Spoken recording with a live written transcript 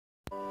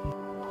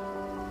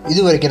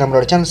இது வரைக்கும்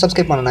நம்மளோட சேனல்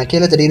சப்ஸ்கிரைப் பண்ணனா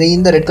கீழே தெரியுற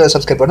இந்த ரெட் கலர்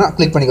சப்ஸ்கிரைப் பண்ணா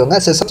கிளிக் பண்ணிக்கோங்க.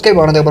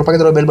 சப்ஸ்கிரைப் ஆனதுக்கு அப்புறம்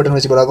பக்கத்துல பெல் பட்டன்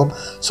விசிபிள் ஆகும்.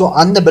 ஸோ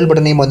அந்த பெல்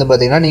பட்டனையும் வந்து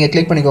பார்த்தீங்கன்னா நீங்கள்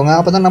கிளிக் பண்ணிக்கோங்க.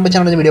 அப்போ தான் நம்ம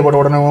சேனல் வீடியோ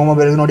போட்ட உடனே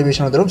மொபைலுக்கு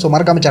நோட்டிஃபிகேஷன் வந்துடும். ஸோ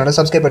மறக்காம சேனலை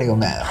சப்ஸ்கிரைப்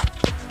பண்ணிக்கோங்க.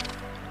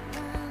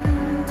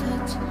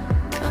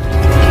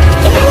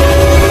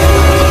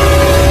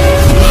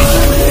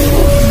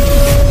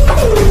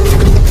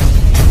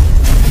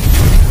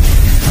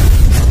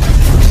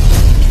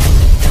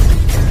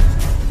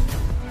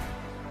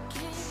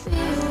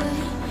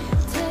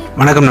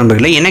 வணக்கம்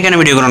நண்பர்களே, என்னைக்கான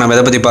வீடியோக்கு நம்ம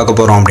எதை பற்றி பார்க்க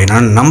போகிறோம் அப்படின்னா,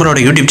 நம்மளோட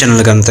யூடியூப்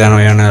சேனலுக்கு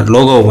தேவையான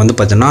லோகோ வந்து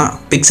பார்த்தீங்கன்னா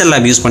பிக்சல்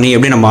லேப் யூஸ் பண்ணி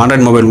எப்படி நம்ம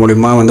ஆண்ட்ராய்ட் மொபைல்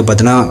மூலிமா வந்து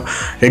பார்த்தீங்கன்னா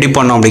ரெடி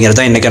பண்ணோம்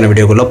அப்படிங்கிறத இன்றைக்கான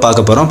வீடியோக்குள்ளே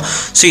பார்க்க போகிறோம்.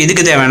 ஸோ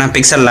இதுக்கு தேவையான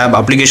பிக்சல் லேப்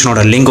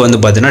அப்ளிகேஷனோட லிங்க் வந்து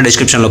பார்த்தீங்கன்னா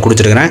டிஸ்கிரிப்ஷனில்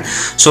கொடுத்துருக்கிறேன்.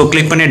 ஸோ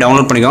கிளிக் பண்ணி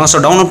டவுன்லோட் பண்ணிக்கோங்க. ஸோ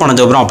டவுன்லோட்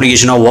பண்ணதுக்கப்புறம்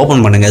அப்ளிகேஷனாக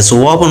ஓப்பன் பண்ணுங்கள். ஸோ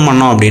ஓப்பன்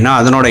பண்ணோம் அப்படின்னா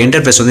அதனோட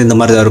இன்டர்ஃபேஸ் வந்து இந்த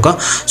மாதிரி தான் இருக்கும்.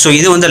 ஸோ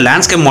இது வந்து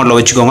லேண்ட்ஸ்கேப் மோடில்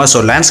வச்சுக்கோங்க.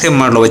 ஸோ லேண்ட்ஸ்கேப்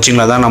மோடில்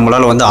வச்சிங்களா தான்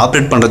நம்மளால் வந்து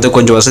ஆப்ரேட் பண்ணுறதுக்கு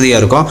கொஞ்சம்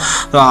வசதியாக இருக்கும்.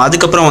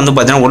 அதுக்கப்புறம் வந்து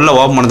பார்த்தீங்கன்னா உள்ளே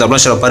ஓப்பன்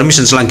பண்ணதுக்கப்புறம் சில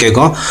பர்மிஷன்ஸ்லாம்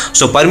கேட்கும்.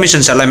 ஸோ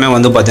பர்மிஷன்ஸ் எல்லாமே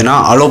வந்து பார்த்தீங்கன்னா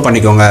அலோவ்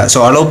பண்ணிக்கோங்க. So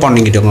allow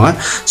பண்ணிக்கிட்டோங்க.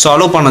 ஸோ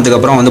அலோவ்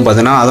பண்ணதுக்கப்புறம் வந்து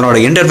பார்த்தீங்கன்னா அதனோட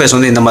இன்டர்ஃபேஸ்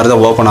வந்து இந்த மாதிரி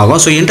தான் ஓப்பன் ஆகும்.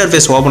 ஸோ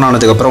இன்டர்ஃபேஸ் ஓப்பன்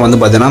ஆனதுக்கப்புறம் வந்து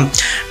பார்த்தீங்கன்னா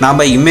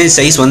நம்ம இமேஜ்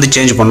சைஸ் வந்து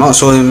சேஞ்ச் பண்ணோம்.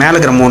 ஸோ மேலே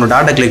இருக்கிற 3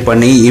 டாட்டை கிளிக்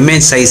பண்ணி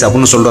இமேஜ் சைஸ்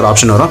அப்படின்னு சொல்லிட்டு ஒரு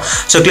ஆப்ஷன் வரும்.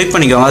 ஸோ கிளிக்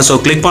பண்ணிக்கோங்க. ஸோ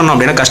கிளிக் பண்ணோம்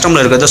அப்படின்னா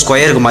கஸ்டமில் இருக்கிறத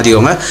ஸ்கொயருக்கு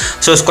மாற்றிக்கோங்க.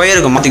 ஸோ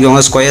ஸ்கொயருக்கு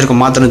மாற்றிக்கோங்க. ஸ்கொயருக்கு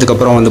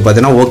மாற்றினதுக்கப்புறம் வந்து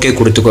பார்த்தீங்கன்னா ஓகே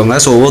கொடுத்துக்கோங்க.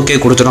 ஸோ ஓகே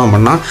கொடுத்துட்டோம்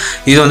அப்படின்னா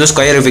இது வந்து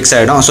ஸ்கொயர் ஃபிக்ஸ்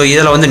ஆகிடும். ஸோ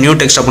இதில் வந்து நியூ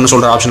டெக்ஸ்ட் அப்படின்னு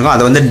சொல்கிற ஆப்ஷன் இருக்கும்.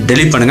 அதை வந்து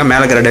டெலிட் பண்ணுங்கள்.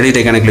 மேலே இருக்கிற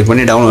டெலிட் ஐக்கானை கிளிக்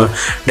பண்ணி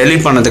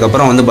டெலிட்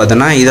பண்ணதுக்கப்புறம் வந்து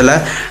பார்த்தீங்கன்னா இதில்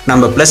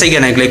நம்ம ப்ளஸ்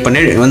ஐக்கானை கிளிக் பண்ணி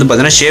வந்து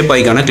பார்த்தீங்கன்னா ஷேப்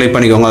ஐக்கானை கிளிக்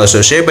பண்ணிக்கோங்க. ஸோ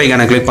ஷேப்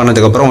ஐக்கானை கிளிக்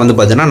பண்ணதுக்கப்புறம் வந்து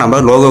பார்த்தீங்கன்னா நம்ம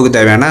லோகோவுக்கு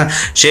தேவையான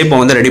ஷேப்பை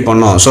வந்து ரெடி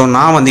பண்ணோம். ஸோ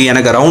நான் வந்து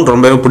எனக்கு ரவுண்ட்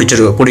ரொம்பவே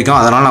பிடிக்கும்.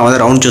 அதனால் நான் வந்து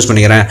ரவுண்ட் சூஸ்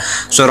பண்ணிக்கிறேன்.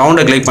 ஸோ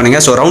ரவுண்டை கிளிக்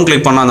பண்ணுங்கள். ஸோ ரவுண்ட்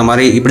கிளிக் பண்ணால் அந்த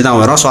மாதிரி இப்படி தான்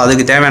வரும். ஸோ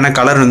அதுக்கு தேவையான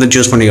கலர் வந்து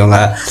சூஸ் பண்ணிக்கோங்க.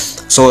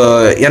 ஸோ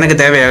எனக்கு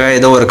தேவையாக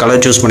ஏதோ ஒரு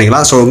கலர் சூஸ்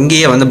பண்ணிக்கலாம். ஸோ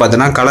இங்கேயே வந்து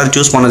பார்த்தீங்கன்னா கலர்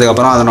சூஸ்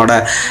பண்ணதுக்கப்புறம் அதனோட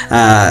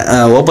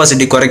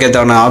ஓப்பாசிட்டி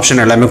குறைக்கிறதான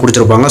ஆப்ஷன் எல்லாமே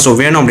கொடுத்துருப்பாங்க. ஸோ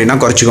வேணும் அப்படின்னா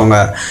குறைச்சிக்கோங்க.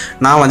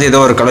 நான் வந்து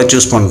ஏதோ ஒரு கலர்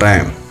சூஸ்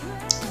பண்ணுறேன்.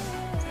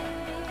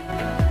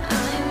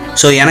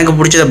 ஸோ எனக்கு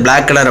பிடிச்சது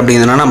பிளாக் கலர்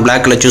அப்படிங்கிறதுனால நான்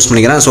பிளாக் கலர் சூஸ்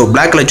பண்ணிக்கிறேன். ஸோ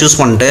பிளாக் கலர் சூஸ்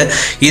பண்ணிட்டு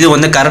இது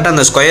வந்து கரெக்டாக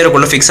அந்த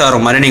ஸ்கொயருக்குள்ளே ஃபிக்ஸ் ஆகிற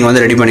மாதிரி நீங்கள்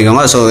வந்து ரெடி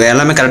பண்ணிக்கோங்க. ஸோ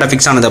எல்லாமே கரெக்டாக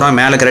ஃபிக்ஸ் ஆனதுக்கப்புறம்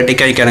மேலே இருக்கிற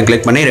டிக் ஐக்கானை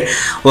கிளிக் பண்ணி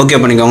ஓகே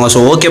பண்ணிக்கோங்க.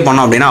 ஸோ ஓகே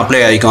பண்ணோம் அப்படின்னா அப்ளை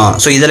ஆகிக்கும்.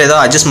 ஸோ இதில் ஏதோ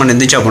அட்ஜஸ்ட்மெண்ட்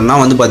இருந்துச்சு அப்படின்னா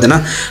வந்து பார்த்தீங்கன்னா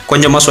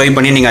கொஞ்சமாக ஸ்வைப்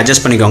பண்ணி நீங்கள்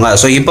அட்ஜஸ்ட் பண்ணிக்கோங்க.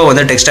 ஸோ இப்போ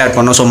வந்து டெக்ஸ்ட் ஆட்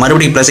பண்ணோம். ஸோ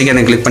மறுபடியும் ப்ளஸ்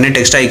ஐக்கானை கிளிக் பண்ணி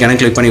டெக்ஸ்ட் ஐக்கானை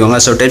கிளிக் பண்ணிக்கோங்க.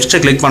 ஸோ டெக்ஸ்ட்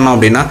கிளிக் பண்ணோம்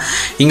அப்படின்னா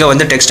இங்கே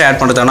வந்து டெக்ஸ்ட் ஆட்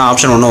பண்ணுறதுக்கான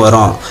ஆப்ஷன் ஒன்று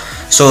வரும்.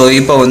 ஸோ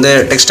இப்போ வந்து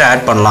டெக்ஸ்ட்டை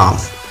ஆட் பண்ணலாம்.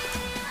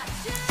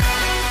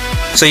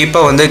 ஸோ இப்போ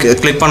வந்து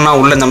கிளிக் பண்ணால்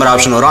உள்ள இந்த மாதிரி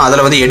ஆப்ஷன் வரும்.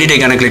 அதில் வந்து எடிட்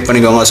ஐக்கானை கிளிக்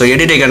பண்ணிக்கோங்க. ஸோ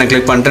எடிட் ஐக்கானை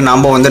கிளிக் பண்ணிட்டு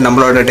நம்ம வந்து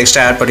நம்மளோட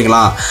டெக்ஸ்ட்டை ஆட்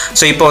பண்ணிக்கலாம்.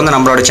 ஸோ இப்போ வந்து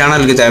நம்மளோட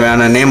சேனலுக்கு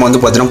தேவையான நேம்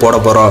வந்து பார்த்தீங்கன்னா போட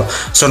போகிறோம்.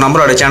 ஸோ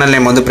நம்மளோட சேனல்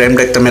நேம் வந்து பிரேம்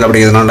டெக் தமிழ்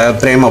அப்படிங்கிறதுனால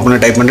பிரேம்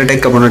அப்படின்னு டைப் பண்ணி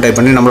டெக் அப்படின்னு டைப்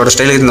பண்ணி நம்மளோட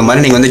ஸ்டைலுக்கு இந்த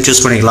மாதிரி நீங்கள் வந்து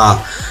சூஸ் பண்ணிக்கலாம்.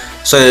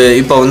 ஸோ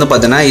இப்போ வந்து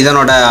பார்த்தீங்கன்னா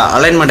இதனோட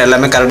அலைன்மெண்ட்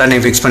எல்லாமே கரெக்டாக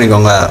நீங்கள் ஃபிக்ஸ்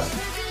பண்ணிக்கோங்க.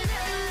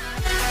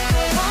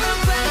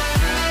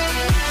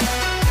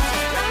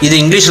 இது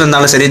இங்கிலீஷில்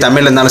இருந்தாலும் சரி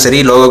தமிழில் இருந்தாலும் சரி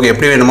லோகோக்கு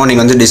எப்படி வேணுமோ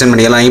நீங்கள் வந்து டிசைன்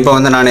பண்ணிக்கலாம். இப்போ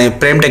வந்து நான்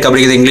பிரேம் டெக்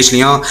அப்படிங்கிறது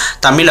இங்கிலீஷ்லையும்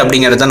தமிழ்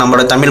அப்படிங்கிறத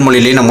நம்மளோட தமிழ்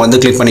மொழியிலையும் நம்ம வந்து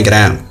கிளிக்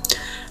பண்ணிக்கிறேன்.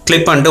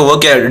 கிளிக் பண்ணிட்டு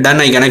ஓகே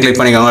டன் ஐக்கானே கிளிக்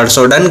பண்ணிக்கோங்க.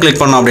 ஸோ டன் கிளிக்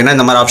பண்ணோம் அப்படின்னா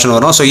இந்த மாதிரி ஆப்ஷன்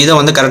வரும். ஸோ இதை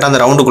வந்து கரெக்டாக அந்த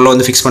ரவுண்டுக்குள்ளே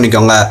வந்து ஃபிக்ஸ்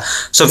பண்ணிக்கோங்க.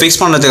 ஸோ ஃபிக்ஸ்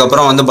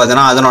பண்ணதுக்கப்புறம் வந்து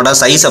பார்த்தீங்கன்னா அதனோட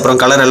சைஸ் அப்புறம்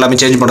கலர் எல்லாமே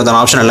சேஞ்ச்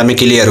பண்ணுறதான ஆப்ஷன் எல்லாமே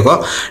கீழே இருக்கும்.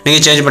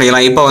 நீங்கள் சேஞ்ச்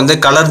பண்ணிக்கலாம். இப்போ வந்து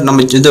கலர்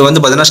நம்ம இது வந்து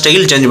பார்த்தீங்கன்னா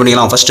ஸ்டைல் சேஞ்ச்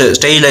பண்ணிக்கலாம். ஃபஸ்ட்டு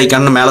ஸ்டைல்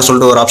ஐக்கான்னு மேலே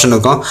சொல்லிட்டு ஒரு ஆப்ஷன்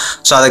இருக்கும்.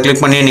 ஸோ அதை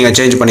கிளிக் பண்ணி நீங்கள்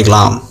சேஞ்ச்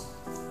பண்ணிக்கலாம்.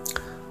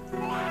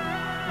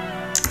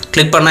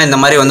 கிளிக் பண்ணால் இந்த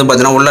மாதிரி வந்து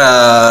பார்த்தீங்கன்னா உள்ள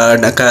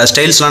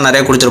ஸ்டைல்ஸ்லாம்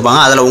நிறைய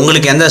கொடுத்துருப்பாங்க. அதில்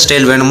உங்களுக்கு எந்த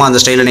ஸ்டைல் வேணுமோ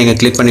அந்த ஸ்டைலை நீங்கள்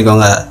கிளிக்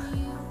பண்ணிக்கோங்க.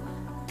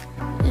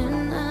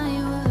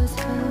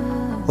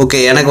 ஓகே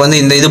எனக்கு வந்து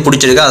இந்த இது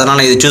பிடிச்சிருக்கு,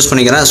 அதனால் இது சூஸ்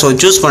பண்ணிக்கிறேன். ஸோ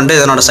சூஸ் பண்ணிட்டு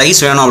இதனோட சைஸ்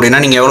வேணும் அப்படின்னா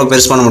நீங்கள் எவ்வளோ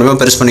பெருசு பண்ண முடியுமோ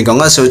பெருசு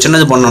பண்ணிக்கோங்க. ஸோ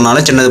சின்னது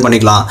பண்ணணும்னாலும் சின்னது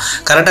பண்ணிக்கலாம்.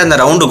 கரெக்டாக இந்த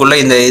ரவுண்டுக்குள்ளே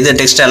இந்த இது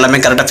டெக்ஸ்ட் எல்லாமே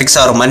கரெக்டாக ஃபிக்ஸ்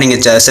ஆகிற மாதிரி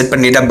நீங்கள் செட்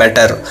பண்ணிட்டால்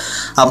பெட்டர்.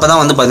 அப்போ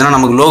தான் வந்து பார்த்தீங்கன்னா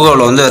நமக்கு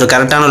லோகோவில் வந்து ஒரு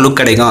கரெக்டான லுக்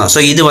கிடைக்கும்.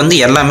 ஸோ இது வந்து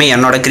எல்லாமே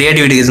என்னோட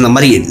க்ரியேட்டிவிட்டிக்கு இந்த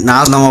மாதிரி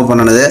நான் தான்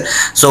பண்ணுது.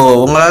 ஸோ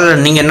உங்களால்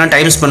நீங்கள் என்ன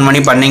டைம் ஸ்பெண்ட்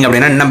பண்ணி பண்ணீங்க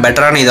அப்படின்னா இன்னும்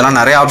பெட்டரான இதெல்லாம்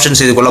நிறைய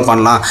ஆப்ஷன்ஸ் இதுக்குள்ளே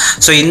பண்ணலாம்.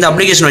 ஸோ இந்த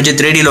அப்ளிகேஷன் வச்சு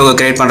 3D லோகோ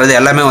கிரியேட் பண்ணுறது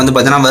எல்லாமே வந்து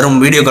பார்த்தீங்கன்னா வரும்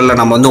வீடியோக்களில்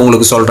நம்ம வந்து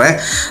உங்களுக்கு சொல்கிறேன்.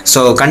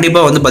 ஸோ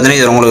கண்டிப்பாக வந்து பார்த்தீங்கன்னா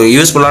இது உங்களுக்கு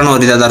யூஸ்ஃபுல்லான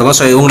ஒரு இதாக தான் இருக்கும்.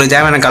 ஸோ உங்களுக்கு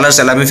தேவையான கலர்ஸ்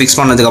எல்லாமே ஃபிக்ஸ்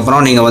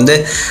பண்ணதுக்கப்புறம் நீங்கள் வந்து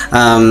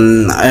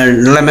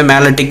எல்லாமே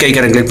மேலே டிக்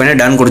ஐக்கானை கிளிக் பண்ணி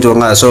டன்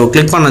கொடுத்துருவாங்க. ஸோ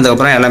கிளிக்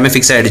பண்ணதுக்கப்புறம் எல்லாமே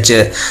ஃபிக்ஸ் ஆகிடுச்சு.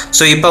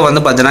 ஸோ இப்போ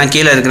வந்து பார்த்தீங்கன்னா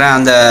கீழே இருக்கிற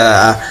அந்த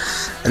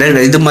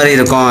இது மாதிரி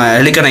இருக்கும்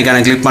ஹெலிகன்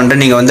ஐக்கானை கிளிக்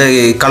பண்ணிட்டு நீங்கள் வந்து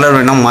கலர்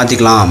வேணால்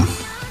மாற்றிக்கலாம்.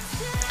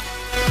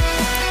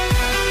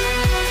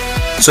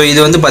 ஸோ இது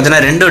வந்து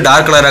பார்த்தீங்கன்னா ரெண்டு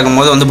டார்க் கலர்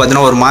ஆகும்போது வந்து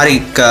பார்த்தீங்கன்னா ஒரு மாதிரி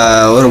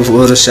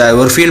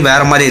ஒரு ஃபீல்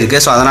வேறு மாதிரி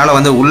இருக்குது. ஸோ அதனால்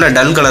வந்து உள்ள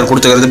டல் கலர்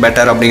கொடுத்துக்கிறது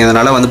பெட்டர்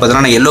அப்படிங்கிறதுனால வந்து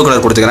பார்த்தீங்கன்னா நான் எல்லோ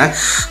கலர் கொடுத்துக்கிறேன்.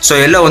 ஸோ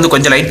எல்லோ வந்து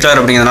கொஞ்சம் லைட் கலர்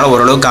அப்படிங்கிறதுனால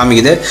ஓரளவுக்கு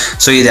காமிக்குது.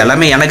 ஸோ இது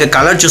எல்லாமே எனக்கு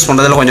கலர் சூஸ்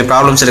பண்ணுறதுல கொஞ்சம்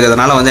ப்ராப்ளம்ஸ்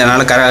இருக்கிறதுனால வந்து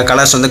என்னால்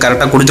கலர்ஸ் வந்து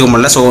கரெக்டாக கொடுத்துக்க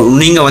முடியல. ஸோ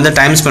நீங்கள் வந்து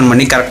டைம் ஸ்பெண்ட்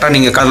பண்ணி கரெக்டாக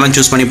நீங்கள் கலர்லாம்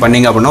சூஸ் பண்ணி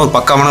பண்ணிங்க அப்படின்னா ஒரு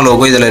பக்காவான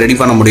லோகோ இதில் ரெடி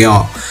பண்ண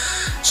முடியும்.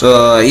 ஸோ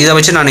இதை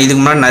வச்சு நான்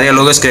இதுக்கு முன்னாடி நிறைய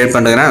லோகோஸ் கிரியேட்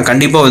பண்ணுறேன்.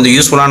 கண்டிப்பாக வந்து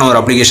யூஸ்ஃபுல்லான ஒரு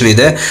அப்ளிகேஷன்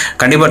இது.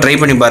 கண்டிப்பாக ட்ரை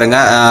பண்ணி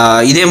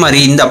பாருங்கள். இதே மாதிரி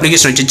இந்த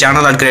அப்ளிகேஷன் வச்சு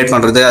சேனல் ஆர்ட் கிரியேட்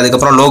பண்ணுறது,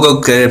 அதுக்கப்புறம் லோகோ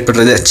கிரியேட்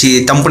பண்ணுறது,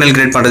 தம்பனெயில்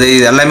கிரியேட் பண்ணுறது,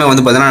 இது எல்லாமே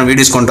வந்து பார்த்தீங்கன்னா நான்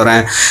வீடியோஸ் கொண்டு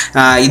வரேன்.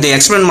 இது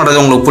எக்ஸ்பிளைன்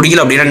பண்ணுறது உங்களுக்கு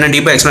பிடிக்கல அப்படின்னா, என்ன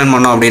டீப்பாக எக்ஸ்பிளைன்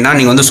பண்ணோம் அப்படின்னா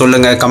நீங்கள் வந்து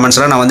சொல்லுங்கள்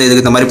கமெண்ட்ஸில். நான் வந்து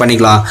இதுக்கு இந்த மாதிரி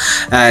பண்ணிக்கலாம்.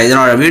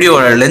 இதனோட வீடியோ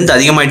லென்த்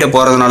அதிகமாகிட்டே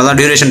போகிறதுனால தான்,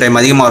 டியூரேஷன்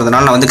டைம் அதிகமாக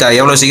வரதுனால நான் வந்து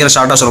எவ்வளோ சீக்கிரம்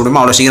ஷார்ட்டாக சொல்ல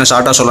முடியுமோ அவ்வளோ சீக்கிரம்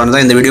ஷார்ட்டாக சொல்லணும்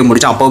தான் இந்த வீடியோ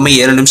முடிச்சேன். அப்போவுமே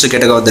 7 நிமிஷம்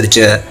கேட்டக்க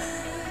வந்துருச்சு.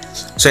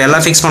 ஸோ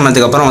எல்லாம் ஃபிக்ஸ்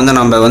பண்ணதுக்கப்புறம் வந்து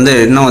நம்ம வந்து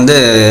இன்னும் வந்து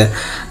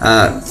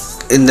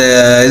இந்த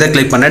இதை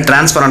கிளிக் பண்ண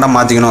டிரான்ஸ்பரண்ட்டாக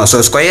மாற்றிக்கணும். ஸோ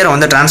ஸ்கொயரை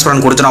வந்து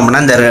டிரான்ஸ்பரண்ட் கொடுத்துட்டோம்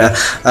அப்படின்னா இந்த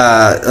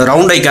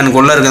ரவுண்ட்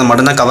ஐக்கானுக்குள்ளே இருக்கிறது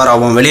மட்டும்தான் கவர்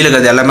ஆகும். வெளியில்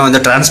இருக்கிறது எல்லாமே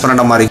வந்து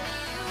டிரான்ஸ்பரண்ட்டாக மாறி.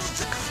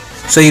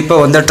 ஸோ இப்போ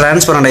வந்து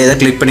டிரான்ஸ்பரண்ட் இதை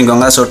கிளிக்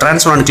பண்ணிக்கோங்க. ஸோ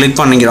டிரான்ஸ்பரண்ட் கிளிக்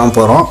பண்ணிக்கிறோம்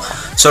போகிறோம்.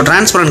 ஸோ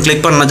டிரான்ஸ்பரண்ட்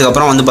கிளிக்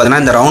பண்ணதுக்கப்புறம் வந்து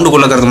பார்த்தீங்கன்னா இந்த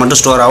ரவுண்டுக்குள்ளே இருக்கிறது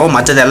மட்டும் ஸ்டோர் ஆகும்,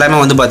 மற்றது எல்லாமே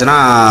வந்து பார்த்தீங்கன்னா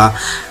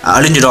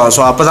அழிஞ்சிடும்.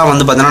 ஸோ அப்போ தான்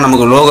வந்து பார்த்தீங்கன்னா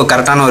நமக்கு லோகோ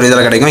கரெக்டான ஒரு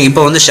இதில் கிடைக்கும்.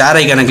 இப்போ வந்து ஷேர்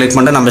ஐக்கானை கிளிக்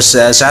பண்ணிட்டு நம்ம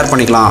ஷேர்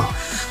பண்ணிக்கலாம்.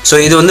 ஸோ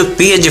இது வந்து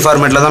PNG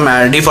ஃபார்மேட்டில் தான்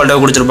டிஃபால்ட்டாக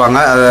கொடுத்துருப்பாங்க.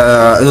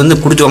 இது வந்து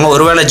கொடுத்துவாங்க.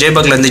 ஒருவேளை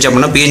JPEGல இருந்துச்சு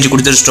அப்படின்னா PNG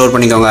கொடுத்துட்டு ஸ்டோர்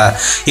பண்ணிக்கோங்க.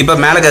 இப்போ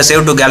மேலே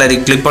சேவ் டு கேலரி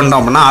கிளிக்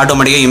பண்ணிட்டோம் அப்படின்னா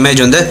ஆட்டோமேட்டிக்காக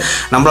இமேஜ் வந்து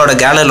நம்மளோட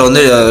கேலரியில்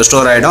வந்து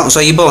ஸ்டோர் ஆகிடும்.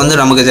 ஸோ இப்போ வந்து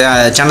நமக்கு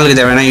சேனலுக்கு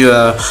தேவையான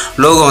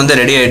லோகோ வந்து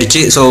ரெடி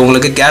ஆகிடுச்சு. ஸோ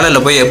உங்களுக்கு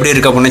கேலரியில் போய் எப்படி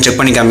இருக்குது அப்படின்னு செக்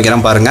பண்ணி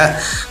காமிக்கிறேன் பாருங்கள்.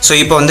 ஸோ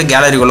இப்போ வந்து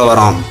கேலரிக்குள்ளே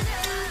வரோம்.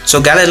 ஸோ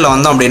கேலரியில்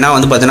வந்தோம் அப்படின்னா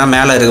வந்து பார்த்தீங்கன்னா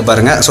மேலே இருக்குது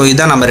பாருங்கள். ஸோ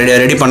இதான் நம்ம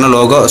ரெடி பண்ண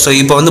லோகோ. ஸோ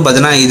இப்போ வந்து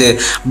பார்த்தீங்கன்னா இது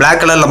பிளாக்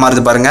கலரில்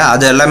மாறுது பாருங்கள்.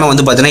 அது எல்லாமே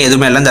வந்து பார்த்தீங்கன்னா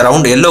எதுவுமே இல்லை. இந்த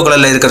ரவுண்ட் எல்லோ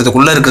கலரில்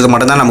இருக்கிறதுக்குள்ளே இருக்கிறது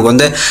மட்டும் தான் நமக்கு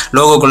வந்து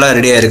லோகோக்குள்ளே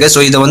ரெடியாக இருக்குது. ஸோ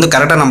இதை வந்து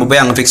கரெக்டாக நம்ம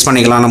போய் அங்கே ஃபிக்ஸ்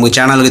பண்ணிக்கலாம் நமக்கு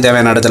சேனலுக்கு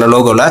தேவையான இடத்துல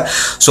லோகோவில்.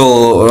 ஸோ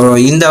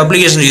இந்த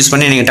அப்ளிகேஷன் யூஸ்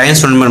பண்ணி நீங்கள் டைம்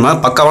ஸ்பெண்ட் பண்ணும்போது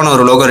பக்காவான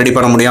ஒரு லோகோ ரெடி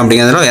பண்ண முடியும்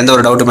அப்படிங்கிறதுல எந்த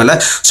ஒரு டவுட்டும் இல்லை.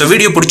 ஸோ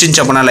வீடியோ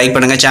பிடிச்சிருந்துச்சு அப்படின்னா லைக்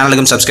பண்ணுங்கள்,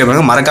 சேனலுக்கும் சப்ஸ்கிரைப்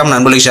பண்ணுங்கள், மறக்காமல்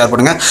நண்பர்களுக்கு ஷேர்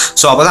பண்ணுங்கள்.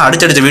 ஸோ அப்போ தான்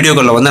அடுத்தடுத்த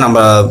வீடியோக்களில் வந்து நம்ம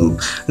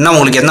இன்னும்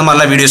உங்களுக்கு எந்த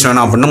மாதிரிலாம் வீடியோஸ்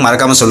வேணும் அப்படின்னு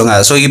மறக்காமல்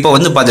சொல்லுங்கள். ஸோ இப்போ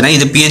வந்து பார்த்தீங்கன்னா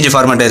இது PNG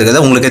ஃபார்மேட்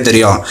இருக்குது, உங்களுக்கே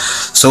தெரியும்.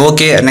 ஸோ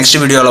ஓகே, நெக்ஸ்ட்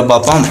வீடியோவில்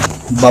பார்ப்போம்.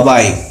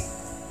 பாய்.